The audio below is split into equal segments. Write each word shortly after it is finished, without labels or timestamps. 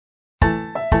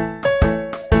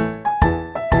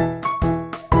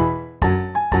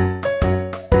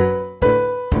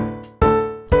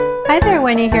Hi there,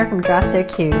 Wendy here from Draw So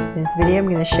Cute. In this video I'm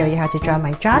going to show you how to draw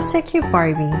my Draw So Cute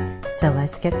Barbie. So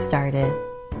let's get started.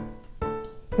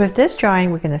 With this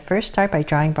drawing, we're going to first start by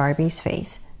drawing Barbie's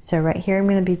face. So right here I'm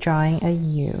going to be drawing a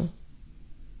U.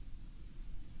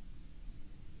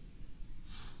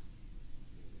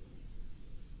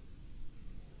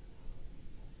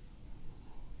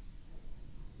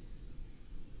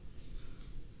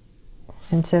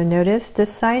 And so notice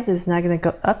this side is not going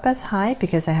to go up as high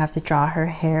because I have to draw her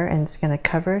hair and it's going to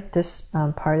cover this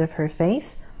part of her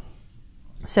face.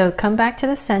 So come back to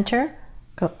the center,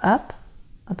 go up,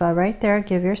 about right there,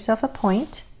 give yourself a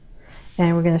point,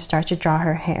 and we're going to start to draw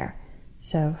her hair.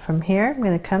 So from here, I'm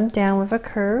going to come down with a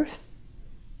curve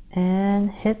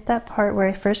and hit that part where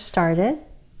I first started,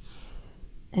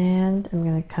 and I'm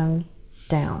going to come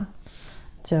down.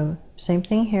 So same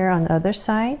thing here on the other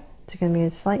side. It's going to be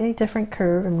a slightly different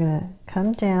curve. I'm going to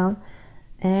come down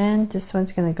and this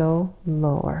one's going to go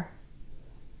lower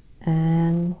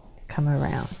and come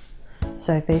around.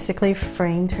 So I basically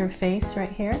framed her face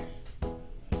right here.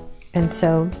 And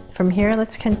so from here,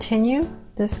 let's continue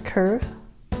this curve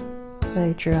that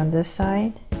I drew on this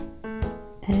side,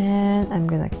 and I'm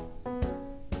going to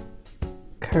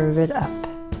curve it up.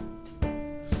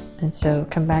 And so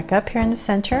come back up here in the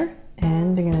center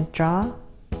and we're going to draw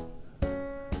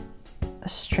a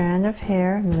strand of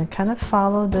hair. I'm going to kind of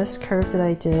follow this curve that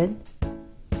I did,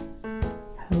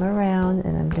 come around,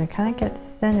 and I'm going to kind of get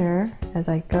thinner as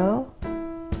I go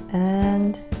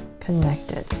and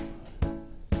connect it.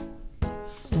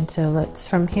 And so let's,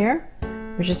 from here,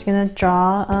 we're just going to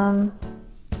draw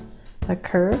a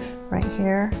curve right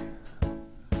here.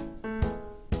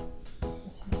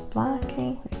 This is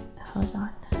blocking. Hold on.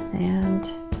 And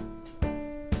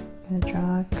I'm going to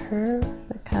draw a curve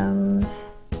that comes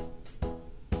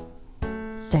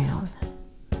down.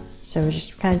 So we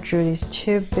just kind of drew these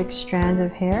two big strands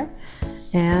of hair,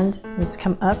 and let's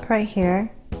come up right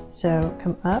here. So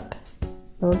come up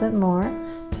a little bit more.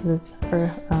 So this is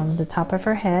for the top of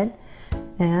her head,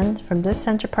 and from this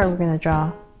center part we're going to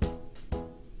draw,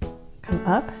 come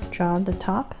up, draw the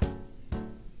top,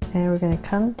 and we're going to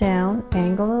come down,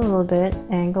 angle a little bit,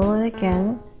 angle it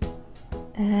again,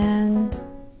 and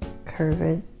curve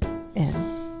it in.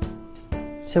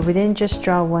 So we didn't just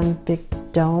draw one big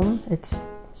dome, it's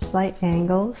slight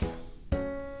angles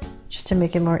just to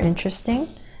make it more interesting.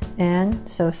 And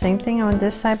so same thing on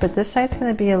this side, but this side's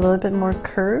going to be a little bit more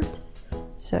curved.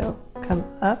 So come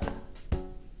up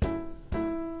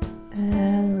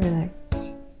and we're going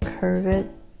to curve it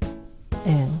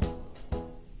in.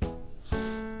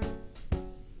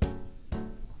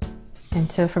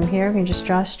 And so from here we can just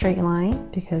draw a straight line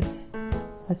because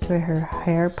that's where her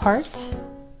hair parts.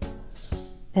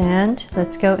 And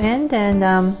let's go in, and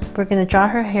we're going to draw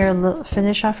her hair,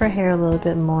 finish off her hair a little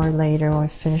bit more later when we've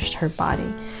finished her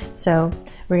body. So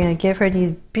we're going to give her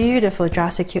these beautiful Draw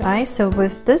So Cute eyes. So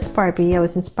with this Barbie, I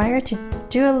was inspired to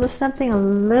do something a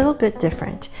little bit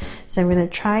different. So I'm going to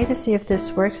try to see if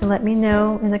this works, and let me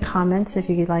know in the comments if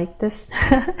you like this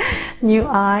new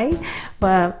eye.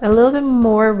 Well, a little bit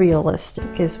more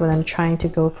realistic is what I'm trying to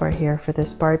go for here for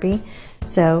this Barbie.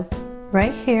 So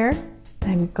right here,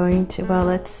 I'm going to, well,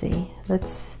 let's see. I'm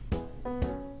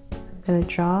going to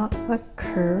draw a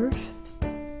curve.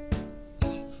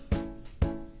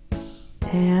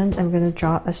 And I'm going to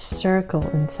draw a circle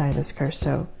inside this curve.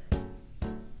 So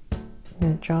I'm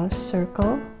going to draw a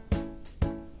circle.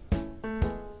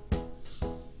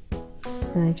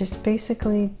 And I just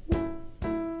basically,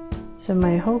 so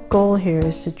my whole goal here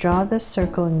is to draw this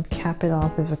circle and cap it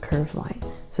off with a curved line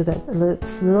so that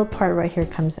this little part right here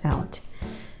comes out.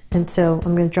 And so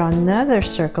I'm going to draw another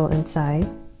circle inside.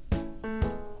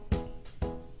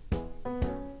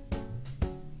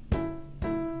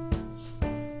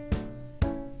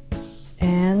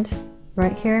 And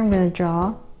right here I'm going to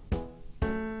draw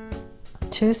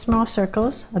two small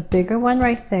circles, a bigger one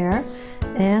right there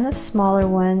and a smaller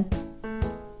one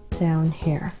down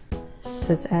here.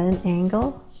 So it's at an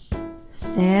angle,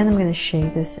 and I'm going to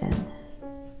shade this in.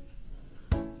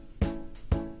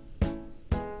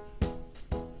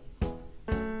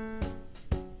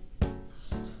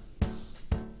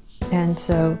 And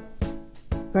so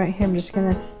right here I'm just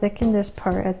going to thicken this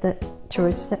part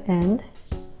towards the end,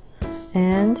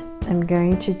 and I'm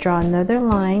going to draw another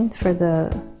line for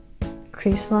the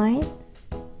crease line.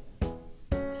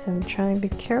 So I'm trying to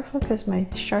be careful because my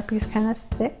Sharpie's kind of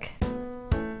thick,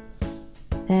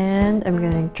 and I'm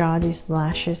going to draw these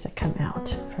lashes that come out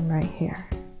from right here.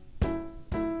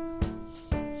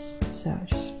 So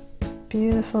just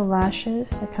beautiful lashes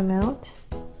that come out.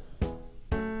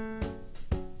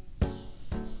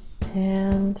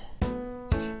 And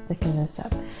just thicken this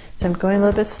up. So I'm going a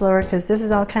little bit slower because this is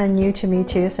all kind of new to me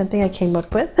too, something I came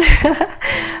up with.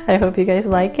 I hope you guys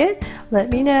like it. Let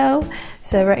me know.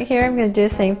 So right here, I'm going to do the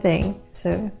same thing.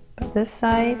 So this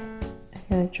side, I'm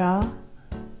going to draw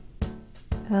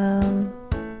a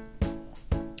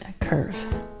curve.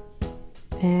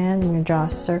 And I'm going to draw a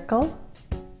circle.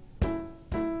 So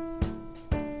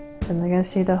I'm not going to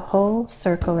see the whole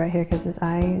circle right here because his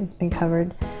eye has been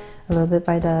covered a little bit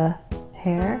by the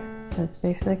hair. So it's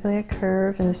basically a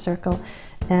curve and a circle.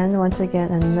 And once again,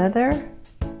 another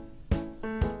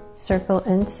circle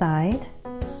inside.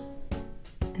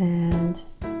 And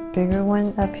bigger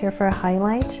one up here for a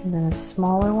highlight. And then a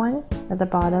smaller one at the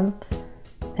bottom.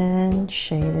 And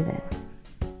shade it in.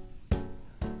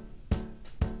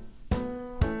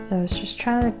 So I was just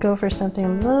trying to go for something a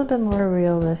little bit more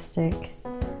realistic.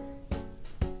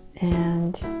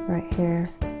 And right here,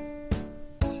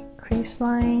 crease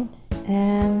line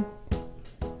and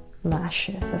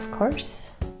lashes, of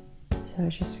course. So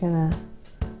just gonna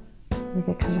make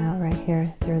it come out right here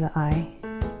through the eye.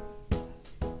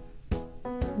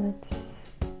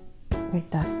 Let's make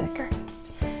that thicker.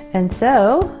 And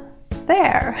so,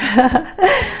 there.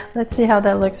 Let's see how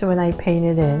that looks when I paint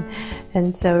it in.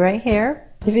 And so right here,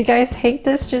 if you guys hate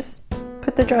this, just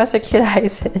put the Draw So Cute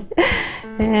eyes in.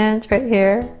 And right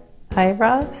here,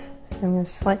 eyebrows. So I'm going to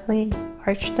slightly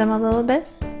arch them a little bit.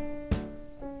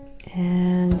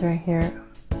 And right here,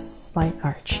 slight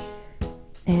arch.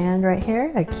 And right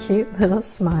here, a cute little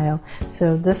smile.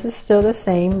 So this is still the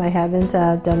same. I haven't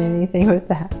done anything with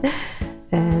that.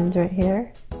 And right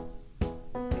here,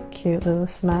 a cute little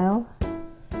smile.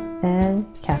 And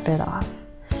cap it off.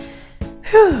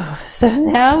 Whew. So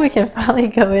now we can finally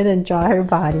go in and draw her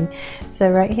body. So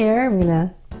right here, I'm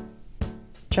gonna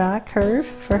draw a curve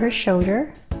for her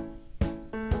shoulder.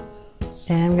 And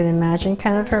I'm gonna imagine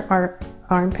kind of her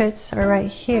armpits are right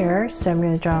here. So I'm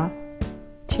gonna draw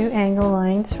 2 angle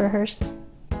lines for her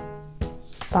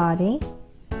body.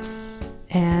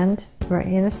 And right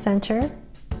in the center,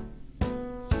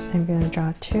 I'm gonna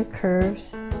draw 2 curve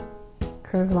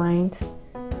lines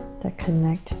that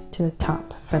connect to the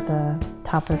top for the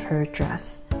top of her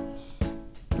dress.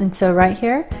 And so right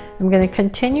here, I'm going to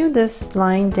continue this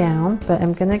line down, but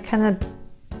I'm going to kind of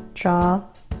draw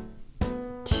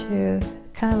 2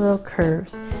 kind of little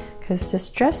curves because this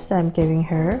dress that I'm giving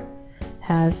her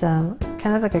has kind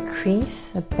of like a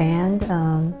crease, a band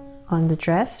on the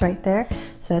dress right there.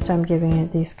 So that's why I'm giving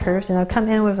it these curves. And I'll come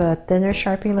in with a thinner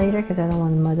Sharpie later because I don't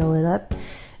want to muddle it up.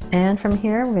 And from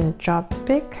here, I'm going to draw a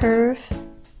big curve.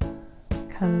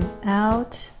 Comes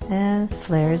out and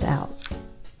flares out.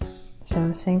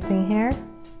 So same thing here,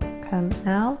 come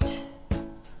out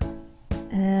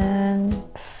and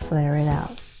flare it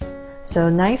out. So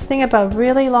nice thing about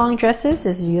really long dresses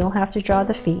is you don't have to draw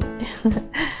the feet.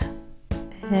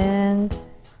 And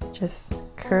just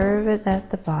curve it at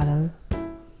the bottom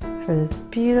for this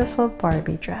beautiful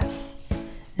Barbie dress.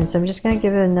 And so I'm just going to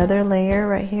give it another layer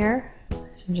right here.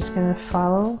 So I'm just going to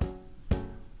follow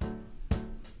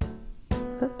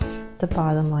the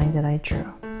bottom line that I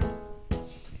drew.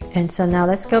 And so now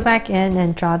let's go back in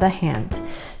and draw the hands.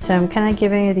 So I'm kind of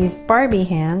giving you these Barbie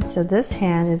hands. So this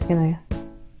hand is going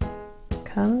to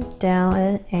come down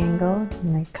at an angle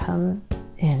and then come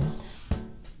in.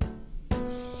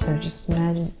 So just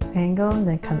imagine angle and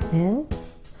then come in.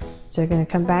 So you're going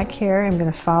to come back here. I'm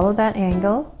going to follow that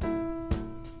angle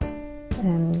and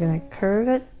I'm going to curve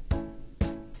it.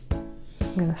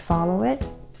 I'm going to follow it.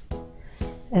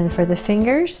 And for the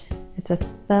fingers, it's a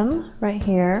thumb right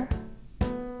here,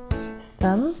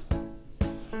 thumb,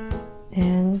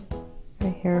 and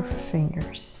right here for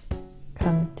fingers.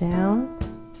 Come down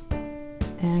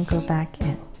and go back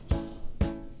in.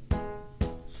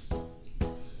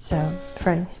 So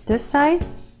for this side,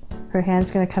 her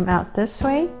hand's going to come out this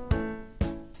way.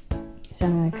 So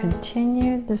I'm going to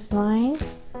continue this line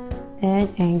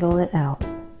and angle it out.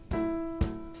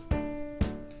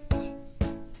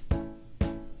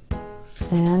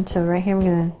 And so right here I'm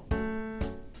going to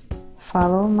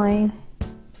follow my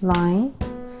line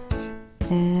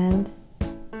and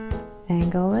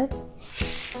angle it.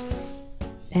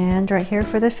 And right here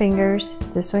for the fingers,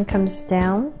 this one comes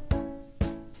down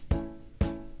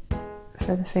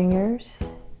for the fingers,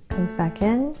 comes back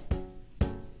in,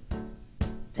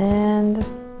 and the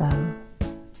thumb.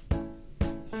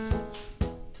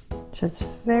 So it's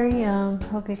very,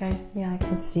 hope you guys, I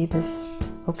can see this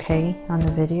okay on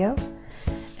the video.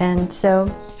 And so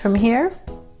from here,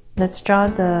 let's draw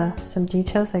some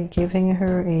details, like giving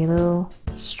her a little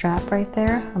strap right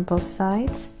there on both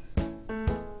sides.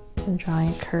 So drawing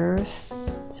a curve,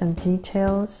 some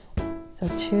details. So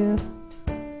 2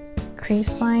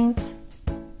 crease lines.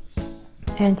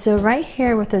 And so right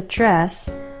here with the dress,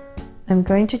 I'm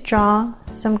going to draw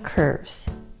some curves.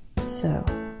 So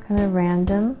kind of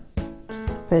random,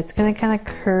 but it's going to kind of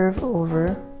curve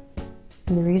over.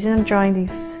 And the reason I'm drawing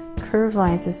these curve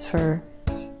lines is for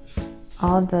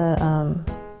all the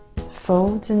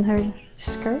folds in her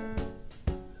skirt.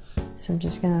 So I'm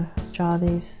just going to draw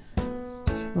these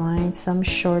lines, some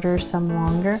shorter, some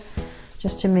longer,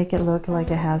 just to make it look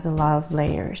like it has a lot of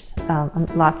layers,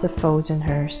 lots of folds in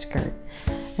her skirt.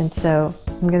 And so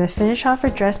I'm going to finish off her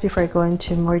dress before I go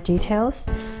into more details.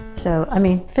 So, I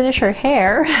mean, finish her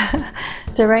hair.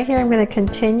 So right here, I'm going to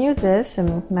continue this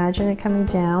and imagine it coming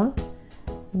down.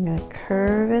 I'm going to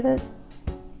curve it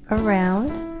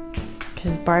around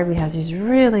because Barbie has these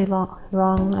really long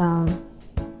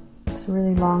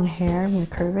hair. I'm going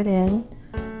to curve it in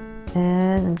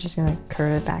and I'm just going to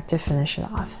curve it back to finish it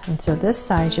off. And so this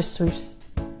side just sweeps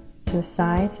to the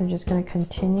side. So I'm just going to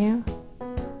continue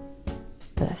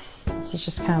this. So it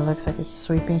just kind of looks like it's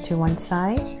sweeping to one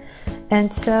side.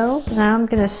 And so now I'm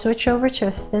going to switch over to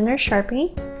a thinner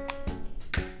Sharpie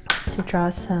to draw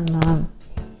some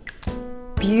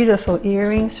beautiful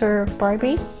earrings for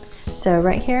Barbie. So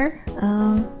right here,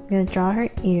 I'm going to draw her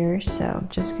ears. So I'm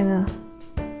just going to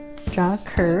draw a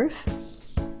curve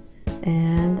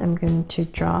and I'm going to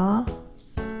draw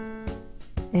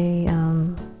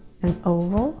an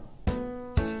oval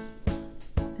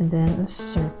and then a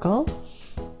circle,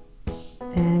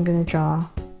 and I'm going to draw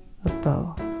a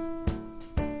bow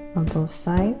on both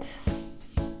sides.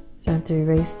 So I have to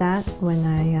erase that when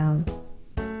I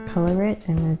color it.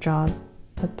 I'm going to draw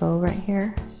a bow right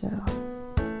here. So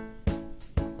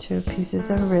 2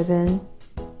 pieces of ribbon,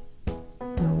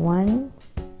 1,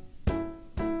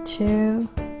 2,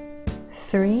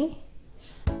 3,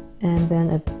 and then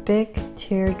a big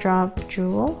teardrop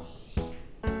jewel.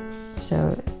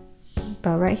 So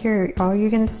about right here, all you're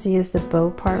going to see is the bow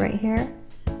part right here.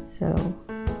 So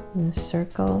I'm going to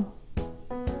circle.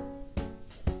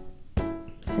 So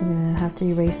I'm going to have to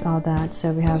erase all that.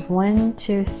 So we have 1,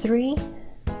 2, 3,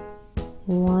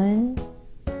 1,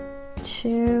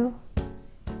 2,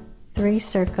 3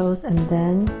 circles, and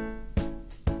then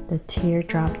the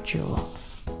teardrop jewel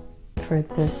for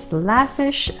this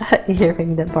lavish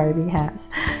earring that Barbie has.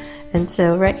 And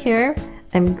so right here,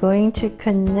 I'm going to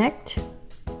connect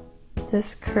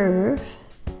this curve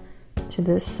to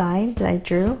this side that I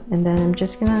drew, and then I'm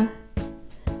just gonna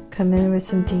come in with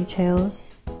some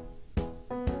details.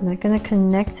 I'm not gonna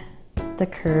connect the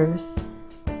curves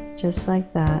just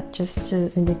like that, just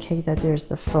to indicate that there's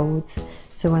the folds.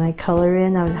 So when I color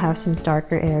in, I would have some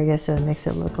darker areas so it makes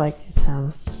it look like it's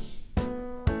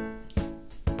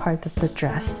part of the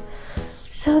dress.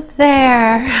 So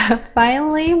there,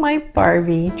 finally my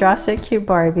Barbie, Draw So Cute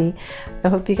Barbie. I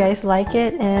hope you guys like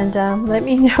it, and let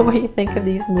me know what you think of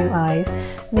these new eyes.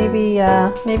 Maybe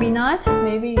not,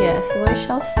 maybe yes, we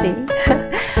shall see.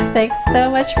 Thanks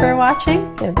so much for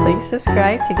watching, and please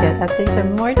subscribe to get updates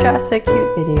on more Draw So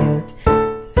Cute videos.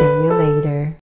 See you later.